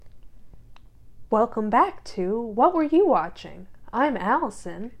Welcome back to What Were You Watching? I'm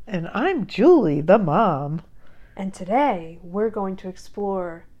Allison. And I'm Julie, the mom. And today we're going to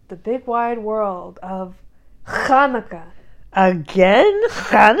explore the big wide world of Hanukkah. Again?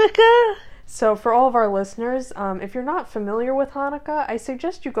 Hanukkah? So for all of our listeners, if you're not familiar with Hanukkah, I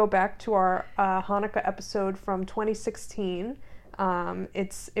suggest you go back to our Hanukkah episode from 2016.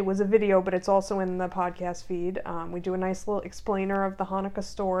 It was a video, but it's also in the podcast feed. We do a nice little explainer of the Hanukkah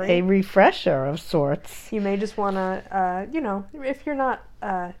story. A refresher of sorts. You may just want to, if you're not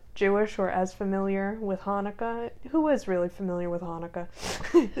Jewish or as familiar with Hanukkah, who is really familiar with Hanukkah?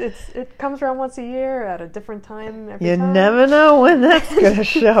 It comes around once a year at a different time every time. You never know when that's going to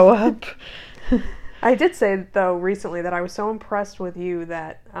show up. I did say, though, recently that I was so impressed with you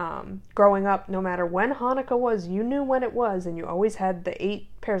that growing up, no matter when Hanukkah was, you knew when it was, and you always had the 8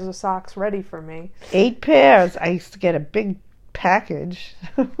 pairs of socks ready for me. 8 pairs. I used to get a big package.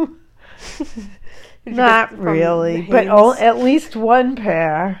 Not really, but at least 1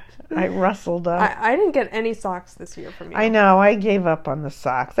 pair. I rustled up. I didn't get any socks this year from you. I know. I gave up on the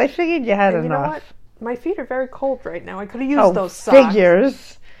socks. I figured you had enough. You know what? My feet are very cold right now. I could have used those socks.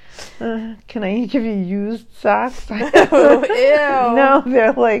 Figures. Can I give you used socks? Ew. No,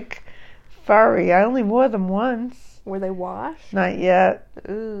 they're like furry. I only wore them once. Were they washed? Not yet.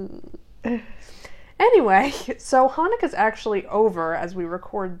 Ooh. Anyway, so Hanukkah's actually over as we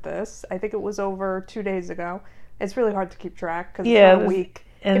record this. I think it was over 2 days ago. It's really hard to keep track because it's not a week.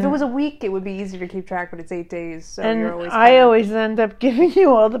 If it was a week, it would be easier to keep track, but it's 8 days. So you're always I always end up giving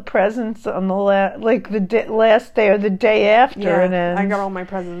you all the presents on the last day or the day after it ends. I got all my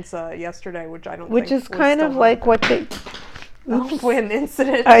presents yesterday, which I don't. Which is kind of like what they. Oops. An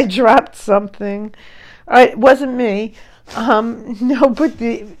incident. I dropped something. It wasn't me. No, but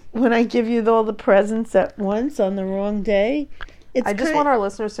when I give you all the presents at once on the wrong day, I just want our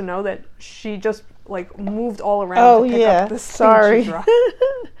listeners to know that she just moved all around to pick up this sorry. thing she dropped.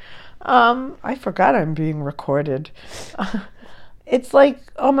 I forgot I'm being recorded. It's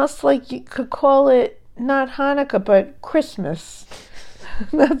almost like you could call it not Hanukkah but Christmas.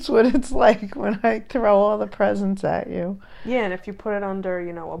 That's what it's like when I throw all the presents at you. Yeah, and if you put it under,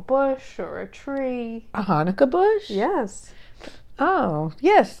 a bush or a tree. A Hanukkah bush? Yes. Oh,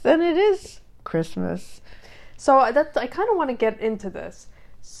 yes, then it is Christmas. So I kind of want to get into this.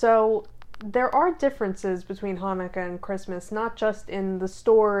 So there are differences between Hanukkah and Christmas, not just in the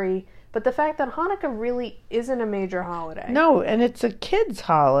story, but the fact that Hanukkah really isn't a major holiday. No, and it's a kid's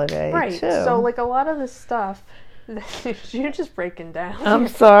holiday, right. too. So, a lot of this stuff, you're just breaking down. I'm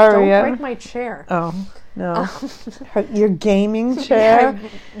sorry. Don't break my chair. Oh, no. Your gaming chair? Yeah,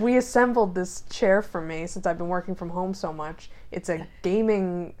 we assembled this chair for me since I've been working from home so much. It's a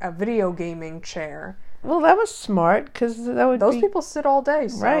video gaming chair. Well, that was smart, because those people sit all day,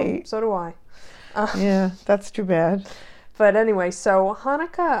 so, right. So do I. Yeah, that's too bad. But anyway, so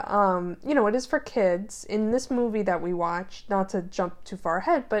Hanukkah, it is for kids. In this movie that we watched, not to jump too far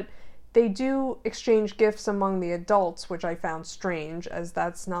ahead, but they do exchange gifts among the adults, which I found strange, as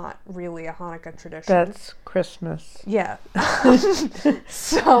that's not really a Hanukkah tradition. That's Christmas. Yeah.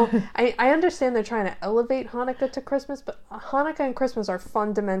 So I understand they're trying to elevate Hanukkah to Christmas, but Hanukkah and Christmas are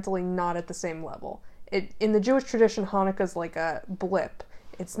fundamentally not at the same level. In the Jewish tradition, Hanukkah is like a blip.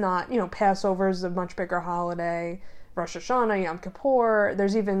 It's not, Passover is a much bigger holiday. Rosh Hashanah, Yom Kippur.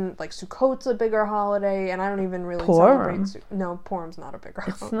 There's even Sukkot's a bigger holiday, and I don't even really celebrate. No, Purim's not a bigger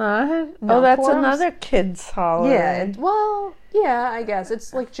holiday. It's not? No, that's Purim's another kid's holiday. Yeah, I guess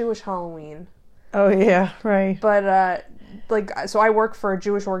it's like Jewish Halloween. Oh yeah, right. But so I work for a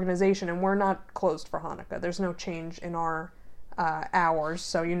Jewish organization, and we're not closed for Hanukkah. There's no change in our hours,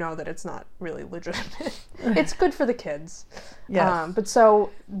 so you know that it's not really legitimate. It's good for the kids. Yes. But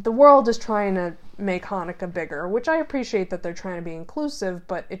so the world is trying to make Hanukkah bigger, which I appreciate that they're trying to be inclusive,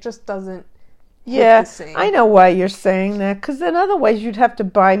 but it just doesn't hit the same. I know why you're saying that, because then otherwise you'd have to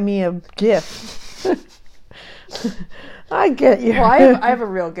buy me a gift. I get you. Well, I have a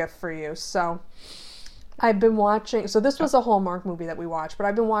real gift for you. So I've been watching, so this was a Hallmark movie that we watched, but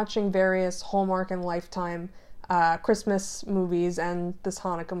I've been watching various Hallmark and Lifetime Christmas movies and this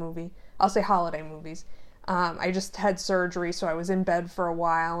Hanukkah movie. I'll say holiday movies. I just had surgery, so I was in bed for a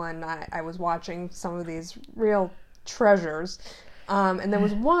while, and I was watching some of these real treasures. And there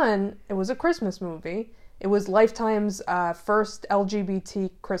was one, it was a Christmas movie. It was Lifetime's first LGBT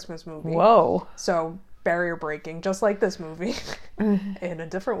Christmas movie. Whoa. So barrier breaking, just like this movie, in a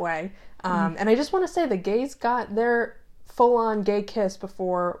different way. And I just want to say the gays got their full-on gay kiss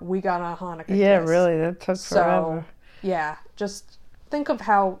before we got a Hanukkah kiss. Yeah, really, that took forever. So, yeah, just think of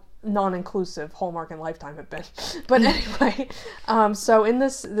how non-inclusive Hallmark and Lifetime have been. But anyway, so in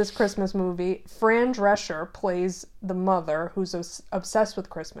this Christmas movie, Fran Drescher plays the mother who's obsessed with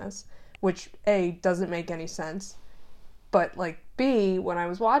Christmas, which A, doesn't make any sense, but like B, when I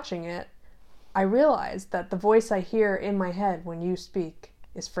was watching it, I realized that the voice I hear in my head when you speak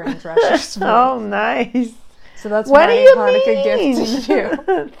is Fran Drescher's voice. Oh, nice. So that's what my do you Hanukkah mean? gift to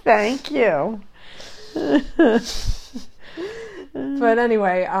you. Thank you. But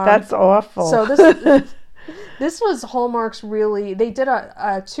anyway, that's awful. So this was Hallmark's really. They did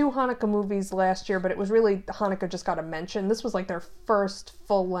a 2 Hanukkah movies last year, but it was really Hanukkah just got a mention. This was like their first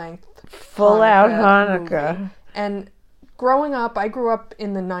full-length, full-out Hanukkah. Movie. And growing up, I grew up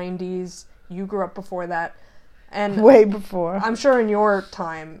in the 90s. You grew up before that. And way before. I'm sure in your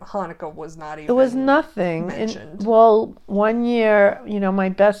time, Hanukkah was not even. It was nothing. Mentioned. Well, one year, my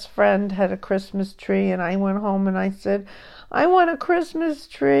best friend had a Christmas tree, and I went home and I said, "I want a Christmas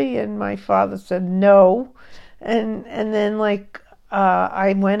tree," and my father said no, and then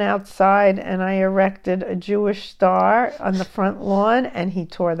I went outside and I erected a Jewish star on the front lawn, and he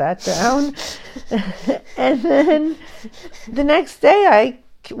tore that down, and then the next day I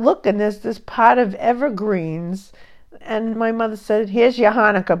look, and there's this pot of evergreens, and my mother said, "Here's your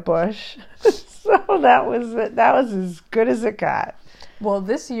Hanukkah bush." So that was it. That was as good as it got. Well,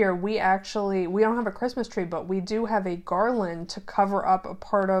 this year we don't have a Christmas tree, but we do have a garland to cover up a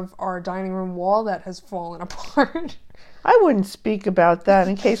part of our dining room wall that has fallen apart. I wouldn't speak about that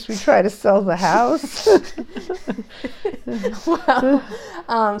in case we try to sell the house.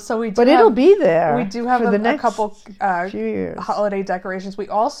 Well, so we do. But it'll be there. We do have a couple few years. Holiday decorations. We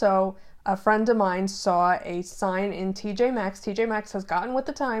also, a friend of mine saw a sign in TJ Maxx. TJ Maxx has gotten with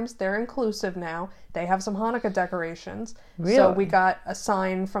the times. They're inclusive now. They have some Hanukkah decorations. Really? So we got a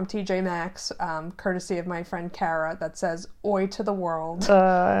sign from TJ Maxx, courtesy of my friend Kara, that says "Oi to the world."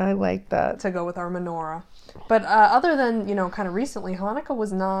 I like that. To go with our menorah. But other than, kind of recently, Hanukkah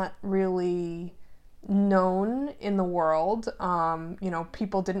was not really known in the world.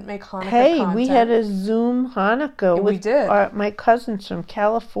 People didn't make Hanukkah content. We had a Zoom Hanukkah we with did. My cousins from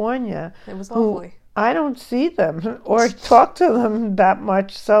California. It was lovely. I don't see them or talk to them that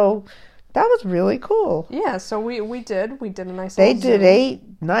much, so that was really cool. Yeah, so we did a nice. They did Zoom.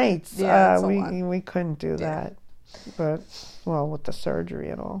 8 nights. Yeah, we couldn't do that, but with the surgery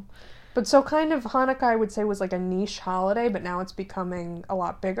and all. But so kind of Hanukkah, I would say, was like a niche holiday, but now it's becoming a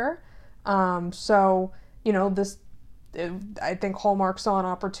lot bigger. So, I think Hallmark saw an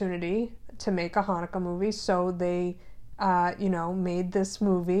opportunity to make a Hanukkah movie, so they, made this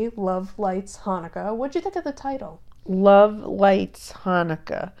movie, Love Lights Hanukkah. What'd you think of the title? Love Lights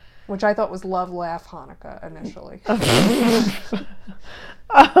Hanukkah. Which I thought was Love Laugh Hanukkah initially.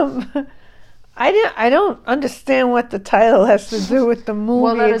 I don't understand what the title has to do with the movie.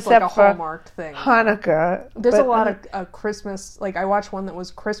 Well, that is except like a Hallmark thing. Hanukkah. There's a lot of Christmas. Like I watched one that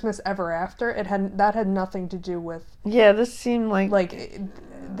was Christmas Ever After. That had nothing to do with. Yeah, this seemed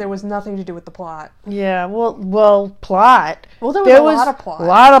there was nothing to do with the plot. Yeah, well, plot. Well, there was a lot of plot. A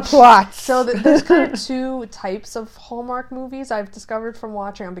lot of plots. So there's kind of 2 types of Hallmark movies I've discovered from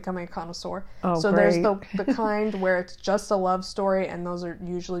watching. I'm becoming a connoisseur. Oh, so great. There's the kind where it's just a love story, and those are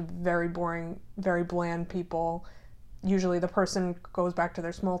usually very boring, very bland people. Usually the person goes back to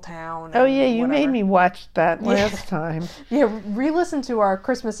their small town. Oh, yeah, you made me watch that last time. Yeah, re-listen to our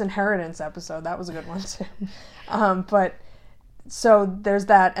Christmas Inheritance episode. That was a good one, too. So there's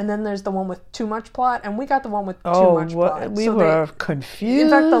that, and then there's the one with too much plot, and we got the one with too much plot. We were confused. In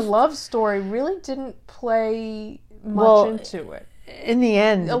fact, the love story really didn't play much into it. In the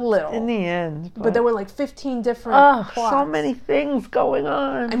end. A little. In the end. But there were like 15 different plots. So many things going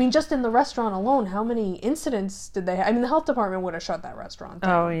on. I mean, just in the restaurant alone, how many incidents did they have? I mean, the health department would have shut that restaurant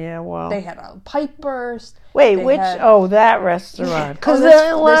down. Oh, yeah, well. They had a pipe burst. Wait, that restaurant. Because there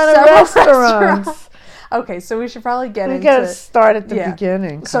are a lot of restaurants. Okay, so we should probably get into... We got to start at the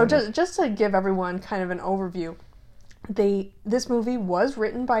beginning. So just to give everyone kind of an overview, this movie was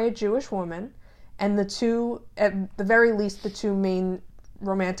written by a Jewish woman, and at the very least, the 2 main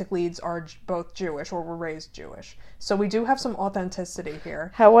romantic leads are both Jewish or were raised Jewish. So we do have some authenticity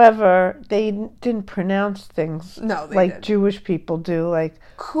here. However, they didn't pronounce things like Jewish people do, like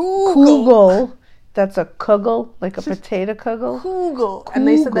kugel. That's a kugel, like a potato kugel. Kugel. And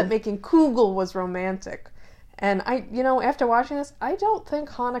they said that making kugel was romantic. And after watching this, I don't think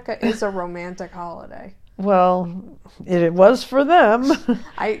Hanukkah is a romantic holiday. Well, it was for them.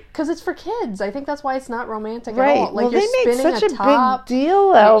 Because it's for kids. I think that's why it's not romantic at all. Like, you're they made such a top, big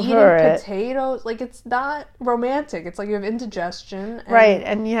deal over eating it. Potatoes. Like, it's not romantic. It's like you have indigestion.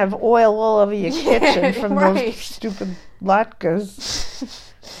 And you have oil all over your kitchen from those stupid latkes.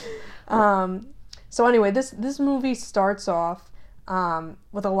 So anyway, this movie starts off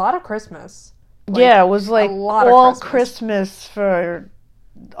with a lot of Christmas. Yeah, it was like a lot of all Christmas. Christmas for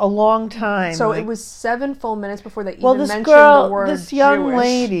a long time. So like, it was 7 full minutes before they well, even this mentioned girl, the word this young Jewish.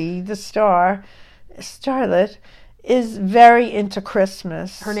 lady, the starlet, is very into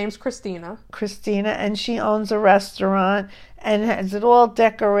Christmas. Her name's Christina. Christina, and she owns a restaurant and has it all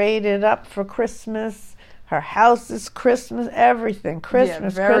decorated up for Christmas. Her house is Christmas, everything.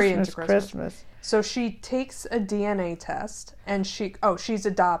 Christmas, very Christmas, into Christmas. Christmas. So she takes a DNA test, and she's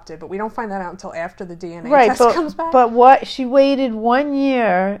adopted, but we don't find that out until after the DNA test comes back. But what she waited 1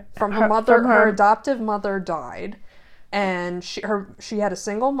 year from her mother. Her adoptive mother died, and she had a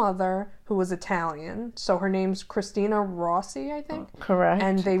single mother who was Italian. So her name's Christina Rossi, I think. Correct.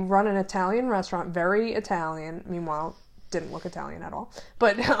 And they run an Italian restaurant, very Italian. Meanwhile, didn't look Italian at all.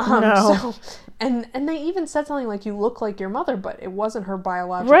 But no. So, and they even said something like, "You look like your mother," but it wasn't her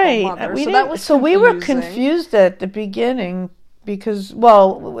biological mother. We so that was confusing. we were confused at the beginning because,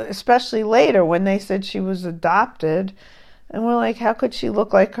 well, especially later when they said she was adopted, and we're like, how could she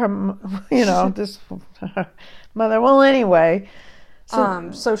look like her, this mother? Well, anyway,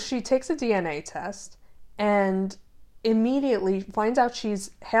 so she takes a DNA test and immediately finds out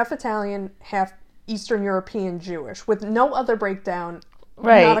she's half Italian, half Eastern European Jewish, with no other breakdown.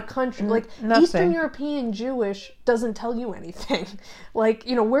 Right. Not a country. Like, nothing. Eastern European Jewish doesn't tell you anything. Like,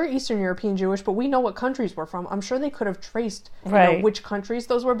 we're Eastern European Jewish, but we know what countries we're from. I'm sure they could have traced which countries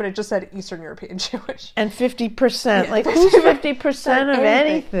those were, but it just said Eastern European Jewish. And 50%. Like, who's 50% of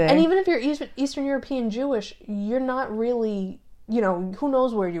anything? And even if you're Eastern European Jewish, you're not really, who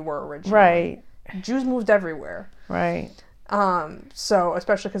knows where you were originally. Right. Jews moved everywhere. Right. So,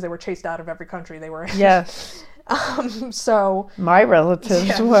 especially because they were chased out of every country they were in. Yes. So my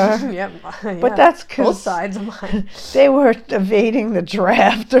relatives were, but that's because both sides of mine. They were evading the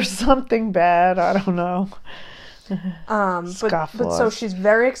draft or something bad. I don't know. But so she's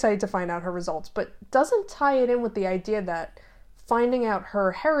very excited to find out her results, but doesn't tie it in with the idea that finding out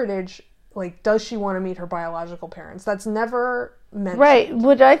her heritage, like, does she want to meet her biological parents? That's never mentioned. Right.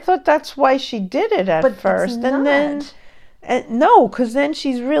 But I thought that's why she did it at first, and then. No, because then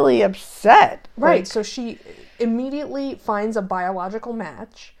she's really upset. Right, so she immediately finds a biological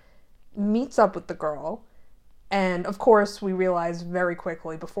match, meets up with the girl, and of course we realize very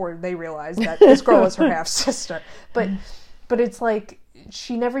quickly, before they realize, that this girl is her half-sister. But it's like,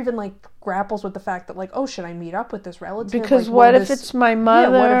 she never even, like, grapples with the fact that, like, oh, should I meet up with this relative? Because like, what if it's my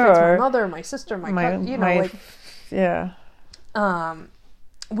mother? Yeah, what if it's my mother, my sister, my cousin, Yeah.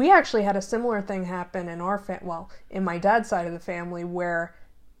 We actually had a similar thing happen in our in my dad's side of the family, where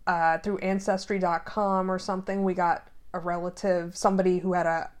through Ancestry.com or something, we got a relative, somebody who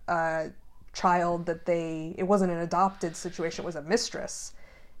had a child that it wasn't an adopted situation, it was a mistress.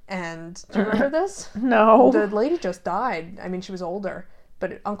 And do you remember this? No. The lady just died. I mean, she was older,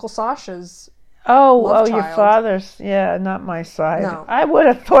 but Uncle Sasha's your child. father's, not my side. No. I would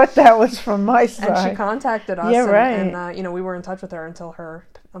have thought that was from my side. And she contacted us, and we were in touch with her until her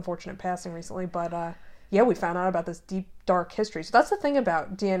unfortunate passing recently, but we found out about this deep, dark history. So that's the thing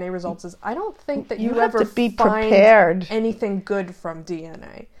about DNA results, is I don't think that you have ever to be find prepared. Anything good from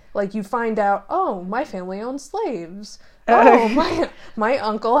DNA. Like, you find out, oh, my family owned slaves. Oh, my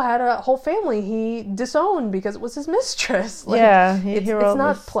uncle had a whole family he disowned because it was his mistress. Like, it's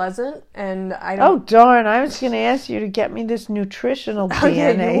not pleasant, and I don't... Oh, darn, I was going to ask you to get me this nutritional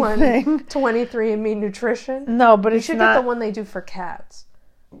DNA thing. 23andMe nutrition? No, but you should get the one they do for cats.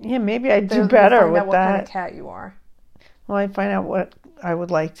 Yeah, maybe I'd do better with that. Find out what kind of cat you are. Well, I'd find out what I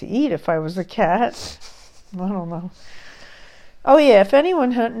would like to eat if I was a cat. I don't know. Oh, yeah, if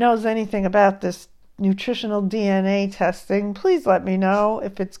anyone knows anything about this nutritional DNA testing, please let me know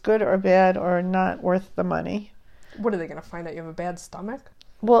if it's good or bad or not worth the money. What, are they going to find out you have a bad stomach?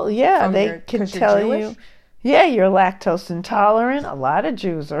 Well, yeah, they can tell you. Yeah, you're lactose intolerant. A lot of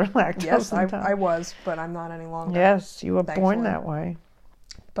Jews are lactose intolerant. Yes, I was, but I'm not any longer. Yes, you were born that way.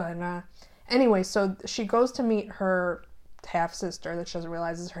 But anyway, so she goes to meet her half-sister that she doesn't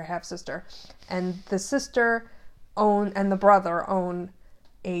realize is her half-sister. And the sister and the brother own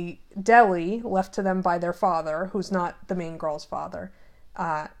a deli left to them by their father, who's not the main girl's father.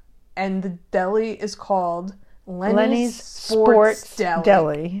 And the deli is called Lenny's Sports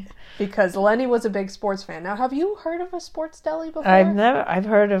Deli. Because Lenny was a big sports fan. Now, have you heard of a sports deli before? I've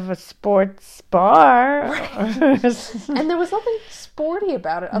heard of a sports bar. Right. And there was nothing sporty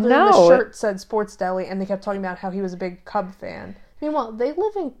about it, other than the shirt said sports deli, and they kept talking about how he was a big Cub fan. Meanwhile, they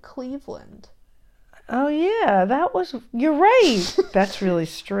live in Cleveland. Oh, yeah, you're right. That's really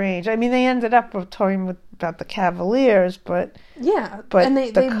strange. I mean, they ended up toying with about the Cavaliers, but and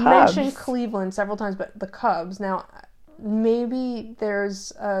they Cubs. mentioned Cleveland several times, but the Cubs. Now, maybe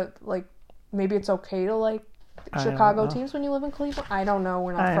there's maybe it's okay to like Chicago teams when you live in Cleveland. I don't know.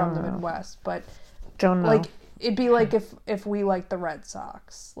 We're not from the Midwest, but don't know. Like it'd be like if we like the Red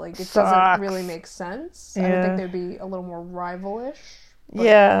Sox. Like it doesn't really make sense. I would think they'd be a little more rivalish.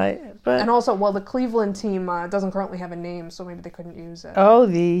 But and also, well, the Cleveland team doesn't currently have a name, so maybe they couldn't use it. Oh,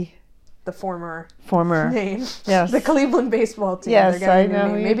 the former name. Yes. The Cleveland baseball team. Yes, I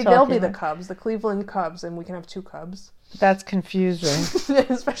know. Maybe they'll be the Cubs, the Cleveland Cubs, and we can have two Cubs. That's confusing.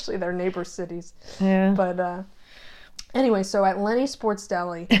 Especially their neighbor cities. Yeah. But anyway, so at Lenny's Sports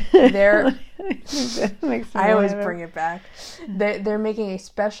Deli, they're I always bring it back. They're making a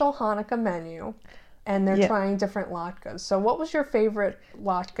special Hanukkah menu. And they're trying different latkes. So what was your favorite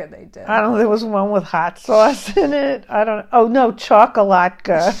latke they did? I don't know. There was one with hot sauce in it. I don't. Oh, no,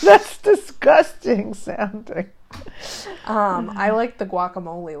 chocolatka. That's disgusting sounding. I like the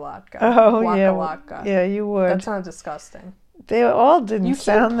guacamole latke. Oh, Guaca-latke. Yeah, you would. That sounds disgusting. They all didn't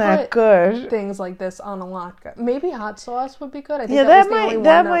sound that good. Things like this on a latke. Maybe hot sauce would be good. I think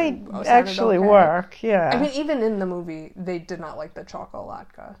that might actually work. Yeah. I mean, even in the movie, they did not like the chocolate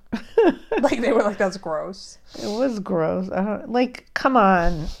latke. Like they were like, "That's gross." It was gross. Come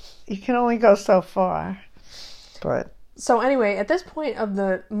on, you can only go so far. But so anyway, at this point of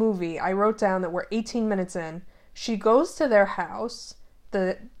the movie, I wrote down that we're 18 minutes in. She goes to their house.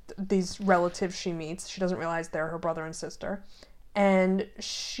 These relatives she meets. She doesn't realize they're her brother and sister. And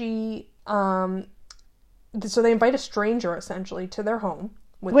she, so they invite a stranger, essentially, to their home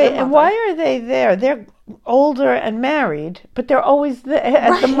with their mother. And why are they there? They're older and married, but they're always there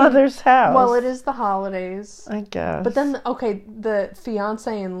at the mother's house. Well, it is the holidays. I guess. But then, the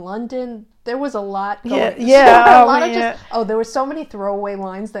fiancé in London, there was a lot going there were so many throwaway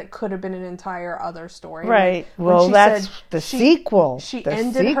lines that could have been an entire other story. Right. Well, that's the sequel. She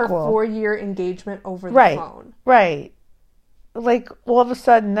ended her 4-year engagement over the phone. Right. Like, all of a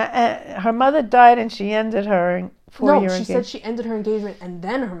sudden, her mother died and she ended her 4-year engagement. No, she said she ended her engagement and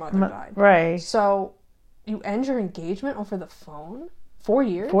then her mother died. Right. So, you end your engagement over the phone? 4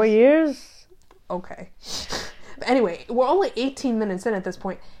 years? 4 years? Okay. But anyway, we're only 18 minutes in at this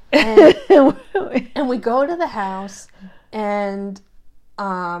point. And we go to the house, and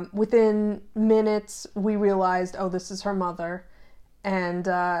within minutes, we realized, this is her mother. And,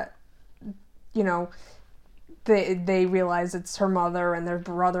 they realize it's her mother and their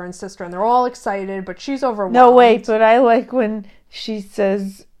brother and sister, and they're all excited, but she's overwhelmed. No, wait, but I like when she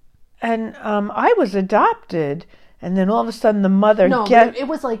says, and I was adopted, and then all of a sudden the mother it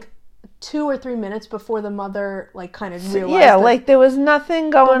was like 2 or 3 minutes before the mother kind of realized. Yeah, like there was nothing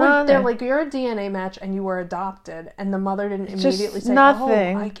going on. They're like, you're a DNA match and you were adopted, and the mother didn't immediately say,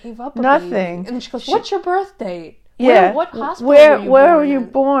 nothing. I gave up a nothing. baby. And she goes, what's your birth date? Yeah. What hospital where were you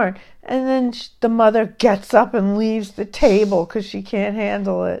born? And then the mother gets up and leaves the table because she can't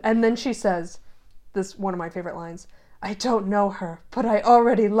handle it. And then she says, this one of my favorite lines, I don't know her, but I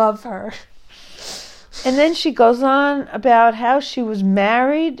already love her. And then she goes on about how she was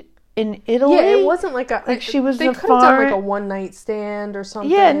married in Italy. Yeah, it wasn't she was they could have done a one-night stand or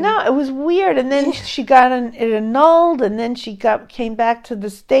something. Yeah, no, it was weird. And then she got it annulled, and then she came back to the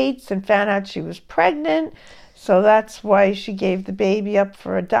States and found out she was pregnant. So that's why she gave the baby up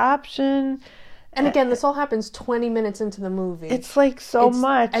for adoption. And again, this all happens 20 minutes into the movie. It's so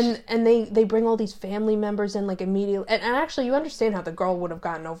much. And they bring all these family members in immediately. And actually, you understand how the girl would have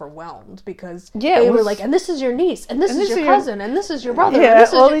gotten overwhelmed because they were like, and this is your niece, and this is your cousin, and this is your brother. Yeah,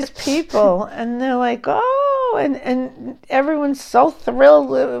 all these people. And they're like, and everyone's so thrilled.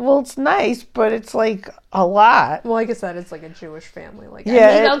 Well, it's nice, but it's a lot. Well, like I said, it's like a Jewish family. I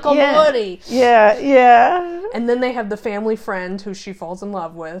need Uncle Woody. Yeah, yeah. And then they have the family friend who she falls in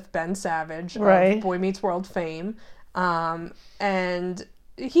love with, Ben Savage, of Boy Meets World fame. And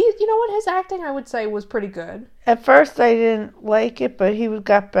he, his acting, I would say, was pretty good. At first, I didn't like it, but he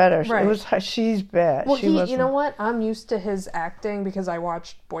got better. Right. She's bad. Well, you know what? I'm used to his acting because I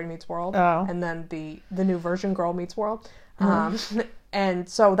watched Boy Meets World, and then the new version, Girl Meets World. And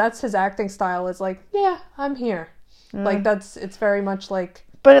so that's his acting style. Is I'm here. It's very much like.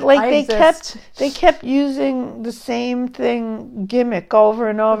 But they kept using the same gimmick over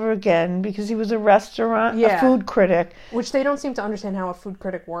and over again because he was a food critic, which they don't seem to understand how a food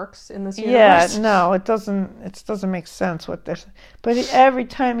critic works in this universe. Yeah, no, it doesn't. It doesn't make sense what they're saying. But every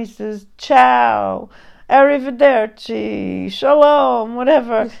time he says "ciao," "arrivederci," "shalom,"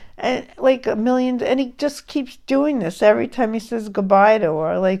 whatever, and a million, and he just keeps doing this every time he says goodbye to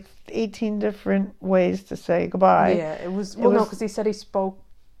her, 18 different ways to say goodbye. Yeah, it was no, because he said he spoke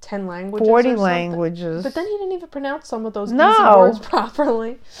 10 languages 40 or something. languages. But then he didn't even pronounce some of those easy No. words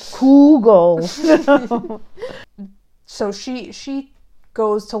properly. Google. No. So she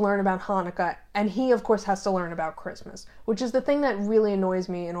goes to learn about Hanukkah, and he, of course, has to learn about Christmas, which is the thing that really annoys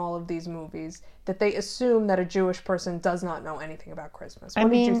me in all of these movies, that they assume that a Jewish person does not know anything about Christmas. What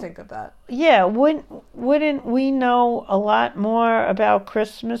did you think of that? Yeah, wouldn't we know a lot more about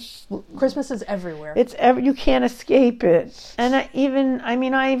Christmas? Christmas is everywhere. You can't escape it. And I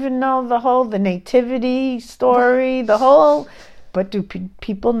even know the nativity story, but do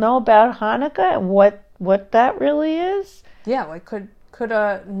people know about Hanukkah and what that really is? Yeah, like could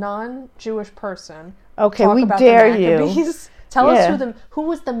a non-Jewish person Okay, talk we about dare the you. Maccabees? Tell us who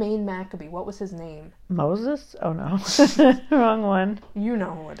was the main Maccabee? What was his name? Moses? Oh no. Wrong one. You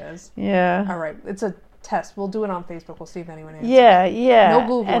know who it is. Yeah. All right, it's a test. We'll do it on Facebook. We'll see if anyone answers. Yeah. No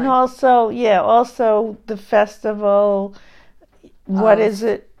Googling. And also the festival. What is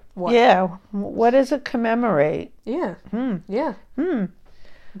it? What? Yeah. What does it commemorate? Yeah. Yeah.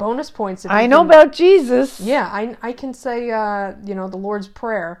 Bonus points. If I you know can- about Jesus. Yeah, I can say the Lord's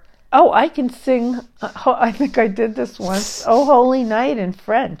Prayer. Oh, I can sing. I think I did this once. Oh, Holy Night in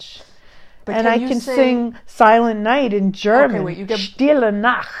French. But And I you can sing Silent Night in German. Okay, wait, you get- Stille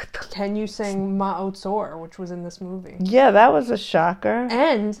Nacht. Can you sing Ma'ot Zor, which was in this movie? Yeah, that was a shocker.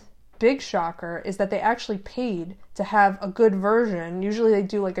 And big shocker is that they actually paid to have a good version. Usually they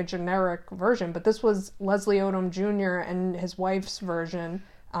do like a generic version, but this was Leslie Odom Jr. and his wife's version.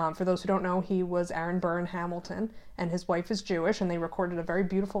 For those who don't know, he was Aaron Burr in Hamilton, and his wife is Jewish, and they recorded a very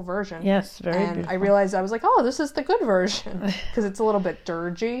beautiful version. Yes, very And beautiful. I realized, I was like, oh, this is the good version, because it's a little bit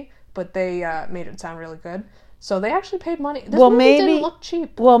dirgy, but they made it sound really good. So they actually paid money. This movie didn't look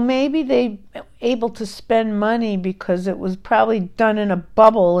cheap. Well, maybe they able to spend money because it was probably done in a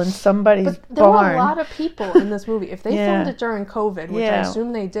bubble in somebody's But there barn. were a lot of people in this movie. If they Yeah. filmed it during COVID, which I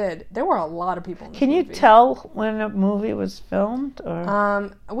assume they did, there were a lot of people in this Can you movie. tell when a movie was filmed? Or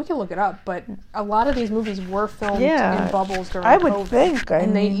We can look it up, but a lot of these movies were filmed Yeah, in bubbles during I COVID. would think.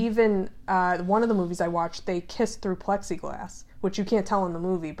 And they even, one of the movies I watched, they kissed through plexiglass, which you can't tell in the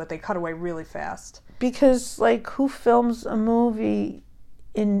movie, but they cut away really fast. Because, like, who films a movie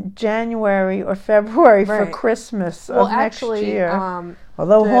in January or February for Right. Christmas Well, of next actually, year?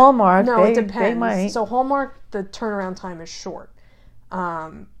 Although Hallmark, no, it they depends. might. So Hallmark, the turnaround time is short.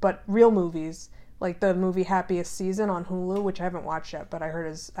 But real movies, like the movie Happiest Season on Hulu, which I haven't watched yet, but I heard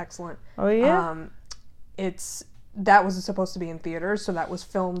is excellent. Oh, yeah? That was supposed to be in theaters, so that was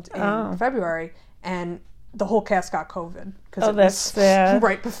filmed in February, and the whole cast got COVID because it that's was sad.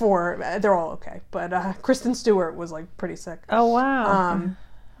 right before. They're all okay, but Kristen Stewart was like pretty sick. Oh, wow.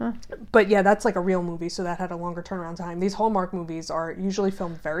 But yeah, that's like a real movie, so that had a longer turnaround time. These Hallmark movies are usually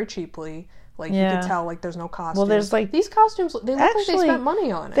filmed very cheaply. Like you can tell, like there's no costumes. Well, there's like these costumes. They look like they spent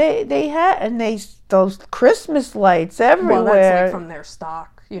money on it. They had those Christmas lights everywhere. Well, that's like from their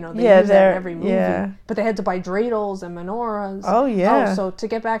stock. They use that in every movie. Yeah. But they had to buy dreidels and menorahs. Oh, yeah. Oh, so to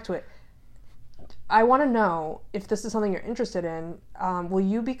get back to it, I want to know if this is something you're interested in. Will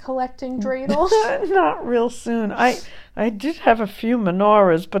you be collecting dreidels? Not real soon. I did have a few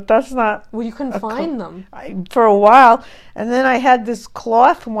menorahs, but that's not... Well, you couldn't find them. For a while. And then I had this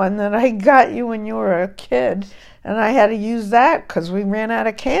cloth one that I got you when you were a kid. And I had to use that because we ran out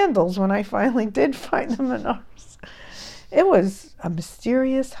of candles when I finally did find the menorahs. It was a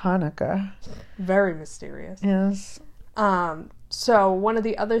mysterious Hanukkah. Very mysterious. Yes. So one of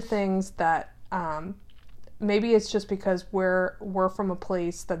the other things that maybe it's just because we're from a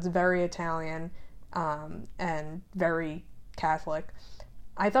place that's very Italian and very Catholic.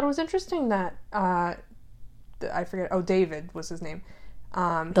 I thought it was interesting that I forget. Oh, David was his name.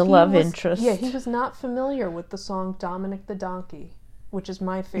 The love interest. Yeah, he was not familiar with the song "Dominic the Donkey," which is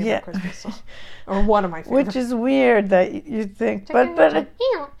my favorite Christmas song, or one of my favorites. Which is weird that you think, but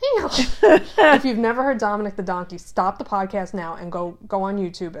if you've never heard Dominic the Donkey, stop the podcast now and go on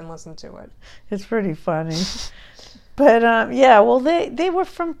YouTube and listen to it. It's pretty funny. But they were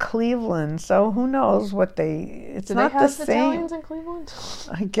from Cleveland, so who knows what it's Do not they have the same. Italians in Cleveland?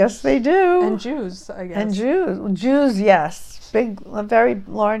 I guess they do. And Jews, I guess. And Jews, yes, a very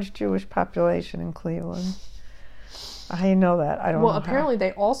large Jewish population in Cleveland. I know that. I don't know. Well, apparently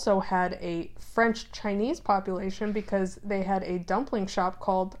they also had a French Chinese population because they had a dumpling shop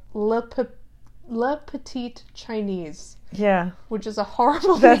called Le Petit Chinese. Yeah. Which is a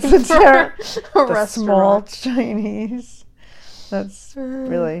horrible That's name for a the restaurant. Small Chinese. That's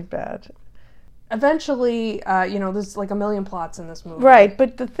really bad. Eventually, there's like a million plots in this movie. Right,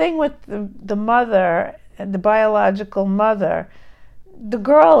 but the thing with the mother, the biological mother, the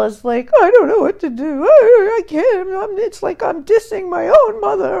girl is like, I don't know what to do. I can't. It's like I'm dissing my own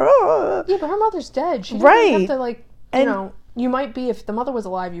mother. Yeah, but her mother's dead. She doesn't Right. have to, like, you know, you might be, if the mother was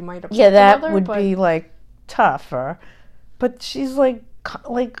alive, you might upset Yeah, that the mother, would but... be like tougher. But she's like Oh,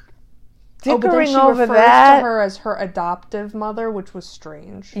 but then dickering she over refers that. to her as her adoptive mother, which was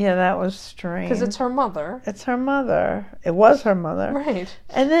strange. Yeah, that was strange. Because it's her mother. It's her mother. It was her mother. Right.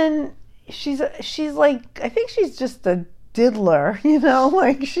 And then she's like, I think she's just a diddler, you know,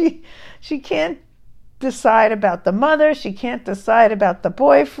 like she can't decide about the mother, she can't decide about the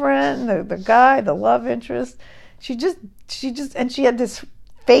boyfriend, the guy, the love interest. She just and she had this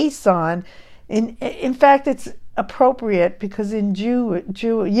face on. In fact, it's appropriate because in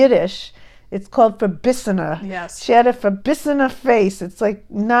Yiddish, it's called verbissene. Yes. She had a verbissene face. It's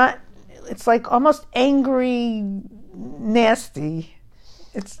like almost angry, nasty.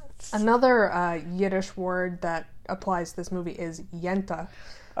 It's Another Yiddish word that applies to this movie is yenta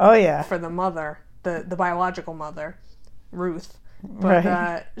oh yeah. for the mother, the biological mother, Ruth. But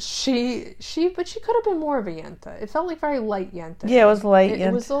Right. she could have been more of a yenta. It felt like very light yenta. Yeah, it was light.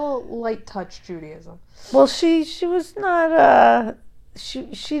 It was a little light touch Judaism. Well, she was not. She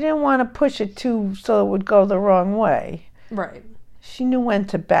didn't want to push it too so it would go the wrong way. Right. She knew when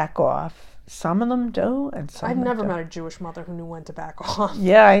to back off. Some of them do, and some. I've never don't. met a Jewish mother who knew when to back off.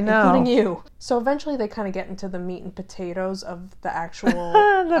 Yeah, I know. Including you. So eventually they kind of get into the meat and potatoes of the actual...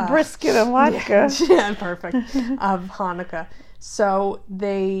 the brisket and vodka. Yeah, perfect. Of Hanukkah. So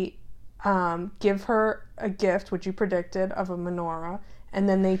they give her a gift, which you predicted, of a menorah, and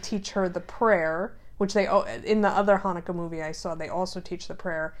then they teach her the prayer, which they, in the other Hanukkah movie I saw, they also teach the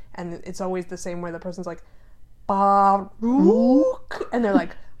prayer, and it's always the same where the person's like, Baruch, and they're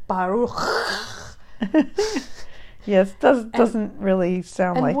like, Baruch. Yes, doesn't really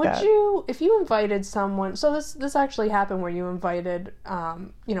sound And like would that. you, if you invited someone, so this actually happened where you invited,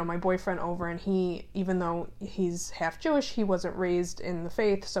 my boyfriend over, and he, even though he's half Jewish, he wasn't raised in the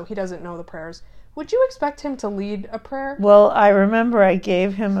faith, so he doesn't know the prayers. Would you expect him to lead a prayer? Well, I remember I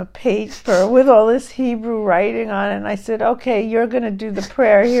gave him a paper with all this Hebrew writing on it, and I said, okay, you're going to do the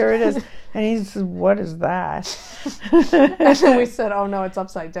prayer. Here it is. And he said, what is that? And then we said, oh no, it's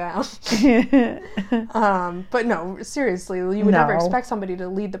upside down. But no, seriously, you would never No. expect somebody to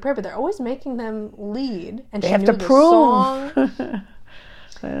lead the prayer, but they're always making them lead. And They she have knew to the prove. song.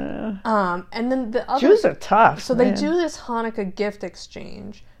 And then the other... Jews are tough. So man. they do this Hanukkah gift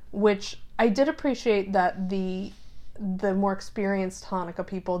exchange, which I did appreciate that the more experienced Hanukkah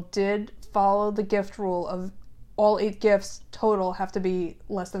people did follow the gift rule of all 8 gifts total have to be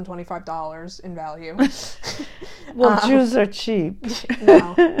less than $25 in value. Well, Jews are cheap.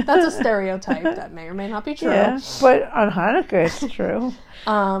 No, that's a stereotype that may or may not be true. Yeah, but on Hanukkah it's true.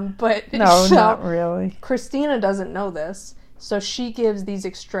 But No, so not really. Christina doesn't know this, so she gives these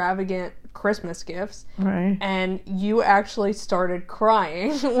extravagant Christmas gifts, Right. and you actually started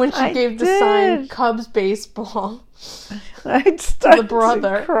crying when she I gave the did. signed Cubs baseball. I'd start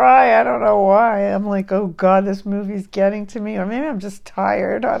brother. to cry. I don't know why. I'm like, oh God, this movie's getting to me. Or maybe I'm just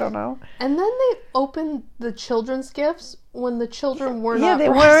tired. I don't know. And then they opened the children's gifts when the children were Yeah, not they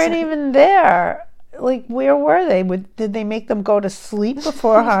present. weren't even there. Like, where were they? Did they make them go to sleep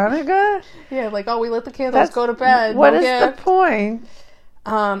before Hanukkah? Yeah, like, oh, we lit the candles, go to bed. What no is gift. the point?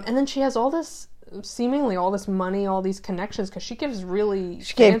 And then she has seemingly all this money, all these connections, because she gives really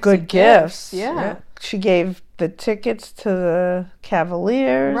She gave fancy good gifts. Yeah. She gave the tickets to the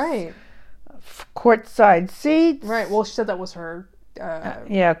Cavaliers. Right. Courtside seats. Right. Well, she said that was her.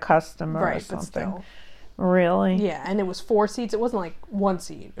 Yeah, customer or Right, but something. still. Really? Yeah, and it was 4 seats. It wasn't like 1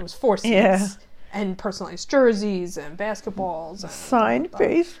 seat. It was 4 seats. Yeah. And personalized jerseys and basketballs. And Signed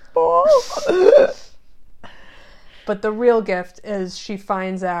baseball. But the real gift is she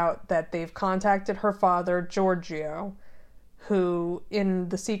finds out that they've contacted her father, Giorgio, who in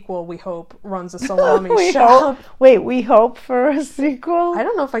the sequel, we hope, runs a salami shop. We hope for a sequel? I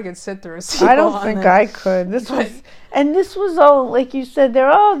don't know if I could sit through a sequel. I don't on think this. I could. This was all, like you said,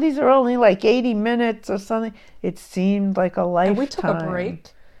 these are only like 80 minutes or something. It seemed like a lifetime. And we took a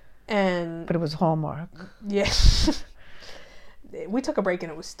break. But it was Hallmark. Yeah. We took a break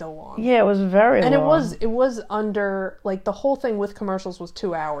and it was still long. Yeah, it was very long. And it was under, like, the whole thing with commercials was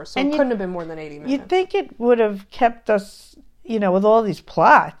 2 hours, so it couldn't have been more than 80 minutes. You'd think it would have kept us, with all these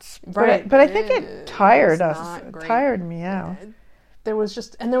plots. Right. But I think it tired It's us. not It great. tired me out. There was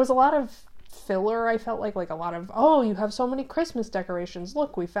a lot of filler, I felt like a lot of, oh, you have so many Christmas decorations.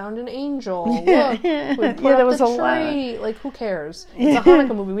 Look, we found an angel. Look, we put Yeah, there up was the a lot. tree. Like, who cares? It's a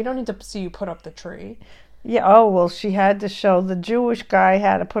Hanukkah movie. We don't need to see you put up the tree. Yeah. Oh well, she had to show the Jewish guy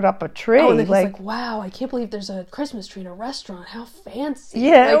had to put up a tree. Oh, and then he's like, "Wow, I can't believe there's a Christmas tree in a restaurant. How fancy!"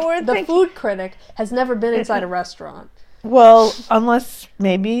 Yeah, like, the food critic has never been inside a restaurant. Well, unless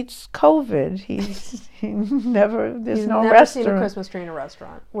maybe it's COVID. He's never. There's no never restaurant. Seen a Christmas tree in a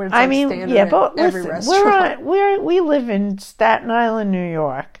restaurant. Where it's I like mean, standard yeah, but every listen, restaurant. we live in Staten Island, New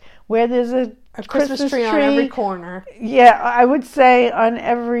York, where there's a Christmas tree on every corner. Yeah, I would say on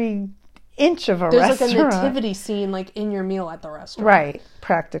every inch of a restaurant. There's like a nativity scene like in your meal at the restaurant. Right,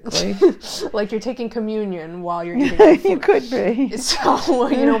 practically. Like you're taking communion while you're eating the food. You could be. So,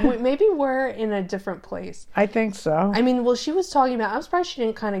 maybe we're in a different place. I think so. I mean, well, she was talking about, I'm surprised she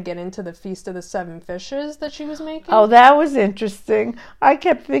didn't kind of get into the Feast of the Seven Fishes that she was making. Oh, that was interesting. I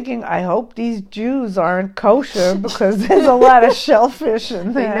kept thinking, I hope these Jews aren't kosher because there's a lot of shellfish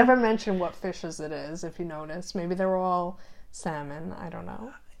in there. They never mention what fishes it is, if you notice. Maybe they were all salmon. I don't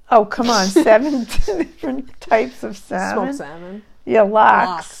know. Oh, come on. 7 different types of salmon. Smoked salmon. Yeah,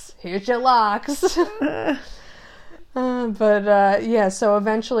 lox. Here's your lox. So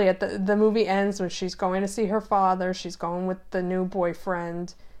eventually the movie ends when she's going to see her father. She's going with the new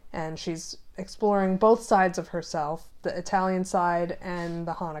boyfriend, and she's exploring both sides of herself, the Italian side and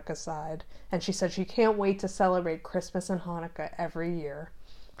the Hanukkah side. And she said she can't wait to celebrate Christmas and Hanukkah every year.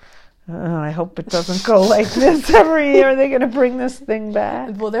 I hope it doesn't go like this every year. They're going to bring this thing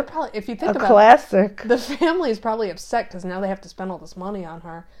back. Well, they're probably, if you think about it, classic. The family is probably upset because now they have to spend all this money on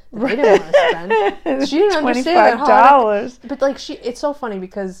her that they didn't want to spend. She didn't understand $25. But like it's so funny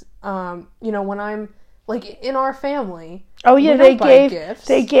because when I'm like in our family. Oh yeah, they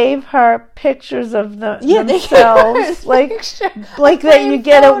gave her pictures of themselves, like that you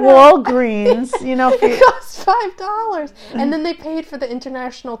get at Walgreens. It cost $5, and then they paid for the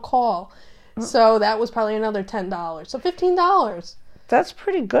international call, so that was probably another $10. So $15. That's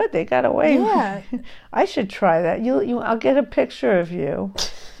pretty good. They got away. Yeah, I should try that. I'll get a picture of you.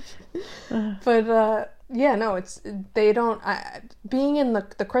 But they don't. Being in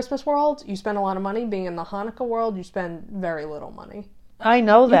the Christmas world, you spend a lot of money. Being in the Hanukkah world, you spend very little money. I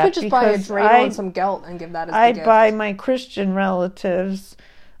know that. You could just buy a dreidel and some gelt and give that as a gift. I'd buy my Christian relatives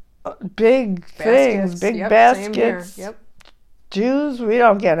big baskets. Things, big baskets. Same here. Yep. Jews, we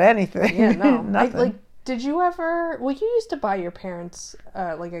don't get anything. Yeah, no. Nothing. Did you ever... Well, you used to buy your parents,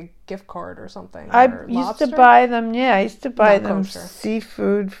 like a gift card or something. I used to buy them, I used to buy them kosher.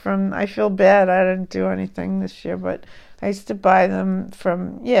 Seafood from... I feel bad I didn't do anything this year, but I used to buy them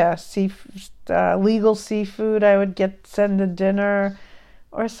from, legal seafood. I would send to dinner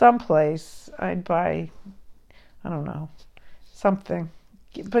or someplace. I'd buy, I don't know, something.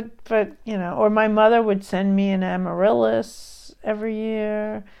 But or my mother would send me an amaryllis every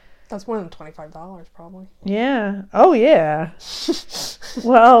year. That's more than $25, probably. Yeah. Oh, yeah.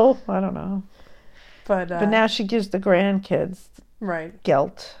 Well, I don't know. But now she gives the grandkids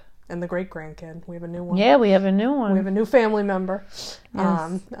gelt. And the great-grandkid. We have a new one. Yeah, we have a new one. We have a new family member.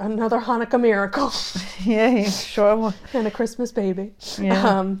 Yes. Another Hanukkah miracle. Yeah, sure. And a Christmas baby.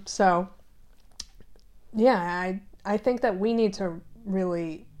 Yeah. I think that we need to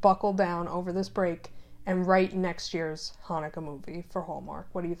really buckle down over this break and write next year's Hanukkah movie for Hallmark.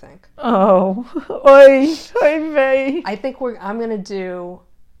 What do you think? Oh, oy vey. I think I'm going to do,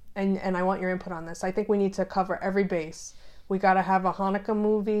 and I want your input on this, I think we need to cover every base. We got to have a Hanukkah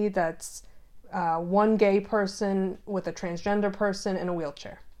movie that's one gay person with a transgender person in a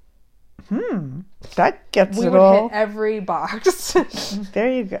wheelchair. That gets we it would all. hit every box.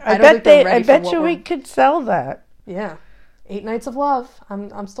 There you go. I bet you we could sell that. Yeah. 8 Nights of Love.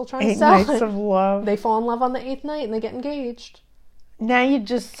 I'm still trying to sell 8 Nights of Love. They fall in love on the 8th night and they get engaged. Now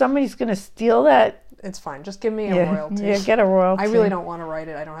somebody's going to steal that. It's fine. Just give me a royalty. Yeah, get a royalty. I really don't want to write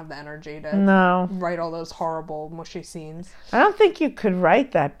it. I don't have the energy to write all those horrible, mushy scenes. I don't think you could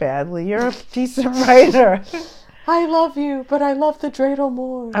write that badly. You're a decent writer. I love you, but I love the dreidel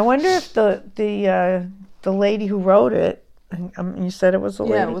more. I wonder if the lady who wrote it, you said it was a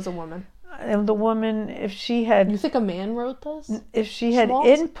lady? Yeah, it was a woman. And the woman, if she had... You think a man wrote this? If she had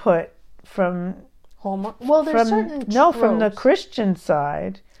input from... Hallmark? Well, there's certain tropes. No, from the Christian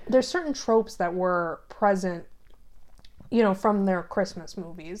side. There's certain tropes that were present, from their Christmas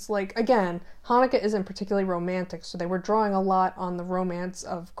movies. Like, again, Hanukkah isn't particularly romantic, so they were drawing a lot on the romance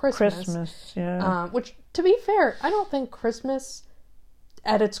of Christmas. Yeah. Which, to be fair, I don't think Christmas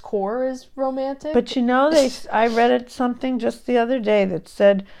at its core is romantic. But I read something just the other day that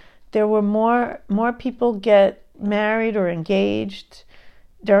said there were more people get married or engaged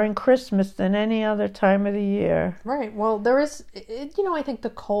during Christmas than any other time of the year. Right. Well, there is, I think the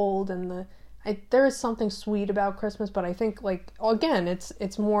cold and there is something sweet about Christmas, but I think, again,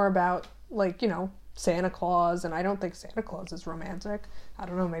 it's more about, Santa Claus, and I don't think Santa Claus is romantic. I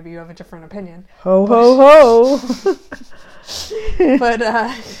don't know, maybe you have a different opinion. Ho, ho, ho. But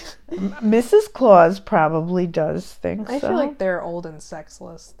Mrs. Claus probably does think so. I feel like they're old and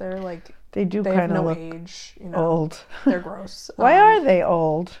sexless. They're like, they do they have kind of no look age, you know. old. They're gross. Why are they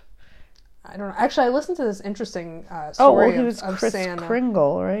old? I don't know. Actually, I listened to this interesting Oh, story well, he was of Kris Santa.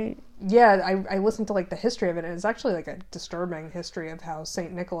 Kringle, right? Yeah, I listened to like the history of it, and it's actually like a disturbing history of how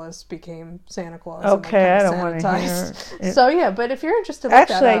Saint Nicholas became Santa Claus. Okay, and, I like, don't want to hear it. So yeah, but if you're interested, look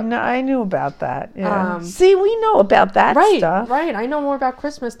Actually, that up. no, I knew about that. Yeah. Um, See, we know about that stuff. Right. I know more about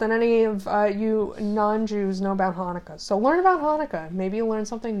Christmas than any of you non-Jews know about Hanukkah. So learn about Hanukkah. Maybe you'll learn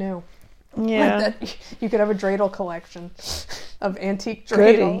something new. Yeah. Like that, you could have a dreidel collection of antique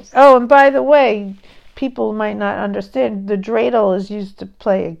Goody. dreidels. Oh, and by the way, people might not understand, the dreidel is used to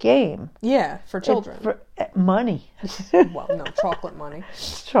play a game. Yeah, for children. For money. Well, no, chocolate money.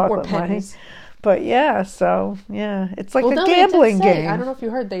 Chocolate Or pennies. money. But yeah, so, yeah. It's like Well, a no, they did gambling say, game. I don't know if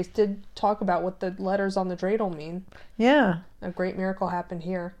you heard, they did talk about what the letters on the dreidel mean. Yeah. A great miracle happened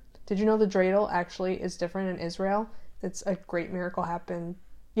here. Did you know the dreidel actually is different in Israel? It's a great miracle happened.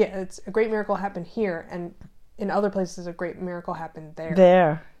 Yeah, it's a great miracle happened here, and in other places, a great miracle happened there.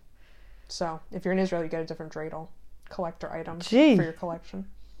 There. So, if you're in Israel, you get a different dreidel collector item Gee. for your collection.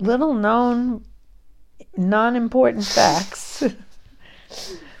 Little known, non-important facts.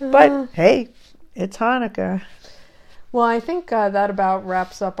 But, hey, it's Hanukkah. Well, I think that about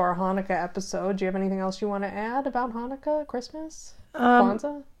wraps up our Hanukkah episode. Do you have anything else you want to add about Hanukkah, Christmas,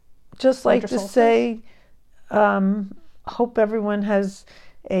 Kwanzaa? Just like Winter to solstice? say, hope everyone has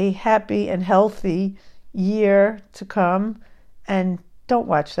a happy and healthy year to come, and don't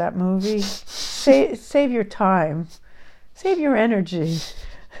watch that movie. Save your time. Save your energy.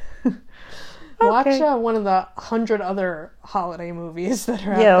 Watch Okay. one of the 100 other holiday movies that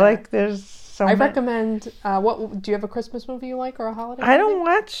are out Yeah, there. like there's so I many. recommend. What do you have a Christmas movie you like or a holiday? I movie? don't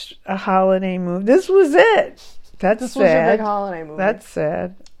watch a holiday movie. This was it. That's This was your sad. big holiday movie. That's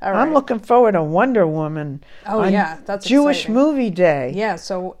sad. All I'm right. looking forward to Wonder Woman. Oh on yeah, that's Jewish exciting. Movie Day. Yeah,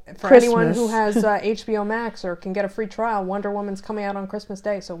 so for Christmas. anyone who has HBO Max or can get a free trial, Wonder Woman's coming out on Christmas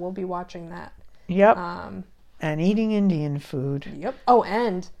Day, so we'll be watching that. Yep. Um, And eating Indian food. Yep. Oh,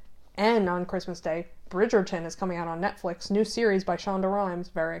 and on Christmas Day, Bridgerton is coming out on Netflix. New series by Shonda Rhimes.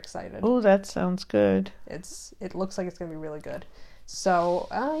 Very excited. Oh, that sounds good. It looks like it's going to be really good. So,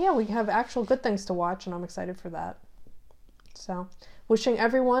 yeah, we have actual good things to watch, and I'm excited for that. So, wishing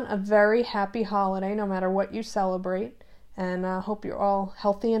everyone a very happy holiday, no matter what you celebrate, and hope you're all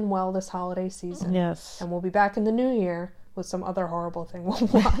healthy and well this holiday season. Yes. And we'll be back in the new year with some other horrible thing we'll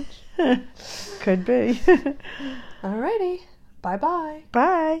watch. Could be. Alrighty. Bye-bye.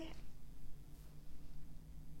 Bye.